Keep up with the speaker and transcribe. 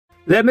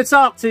Let me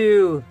talk to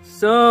you.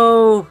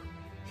 So,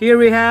 here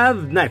we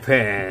have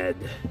Knifehead.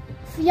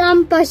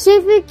 From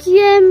Pacific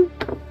Rim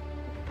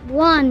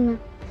 1.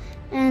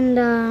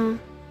 And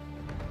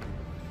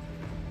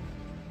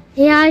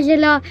he has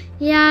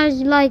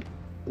like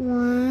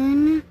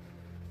 1,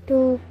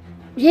 2,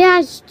 he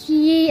has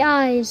 3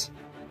 eyes.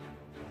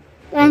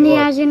 And he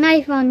has a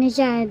knife on his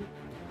head.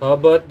 How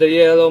about the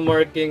yellow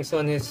markings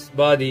on his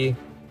body?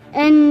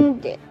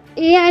 And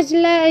he has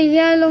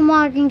yellow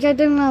markings. I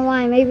don't know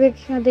why. Maybe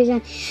it's not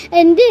design.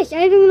 And this,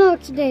 I don't know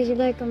what's this.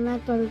 Like a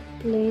metal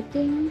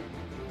plating.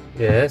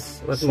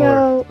 Yes. What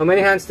more? How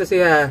many hands does he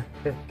have?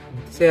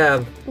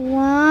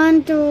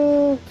 1,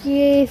 2,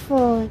 3,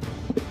 4.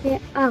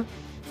 Yeah,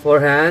 4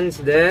 hands,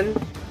 then?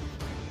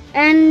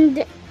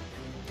 And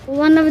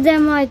one of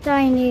them are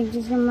tiny.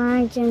 Just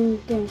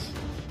imagine this.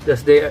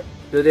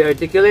 Do they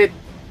articulate?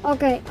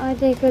 Okay,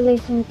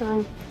 articulation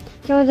time.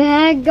 So the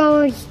head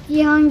goes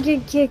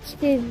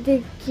 360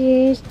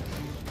 degrees.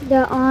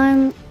 The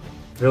arm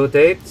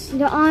rotates.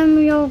 The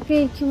arm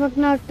rotates, but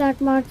not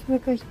that much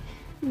because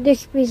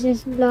this piece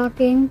is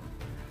blocking.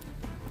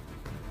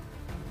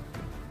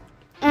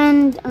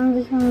 And I'm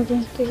just going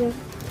to do it.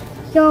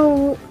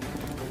 So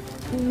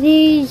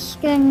these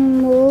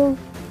can move.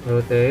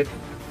 Rotate.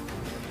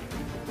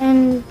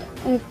 And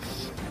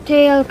its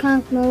tail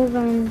can't move,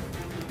 and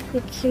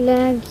its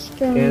legs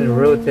can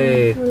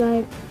rotate.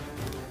 Like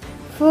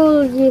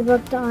fully,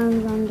 but the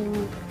arms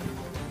under.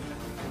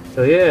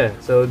 So yeah.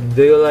 So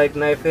do you like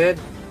Knifehead?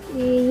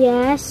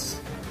 Yes.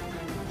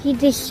 He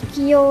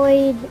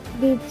destroyed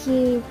Deep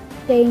Sea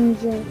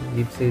Danger.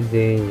 Deep Sea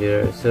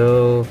Danger.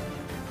 So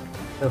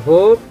I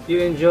hope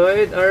you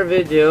enjoyed our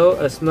video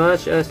as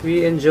much as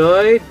we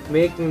enjoyed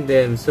making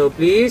them. So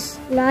please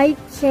like,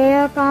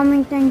 share,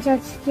 comment, and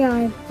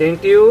subscribe.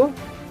 Thank you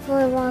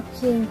for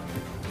watching.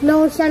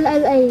 Local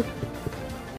LA.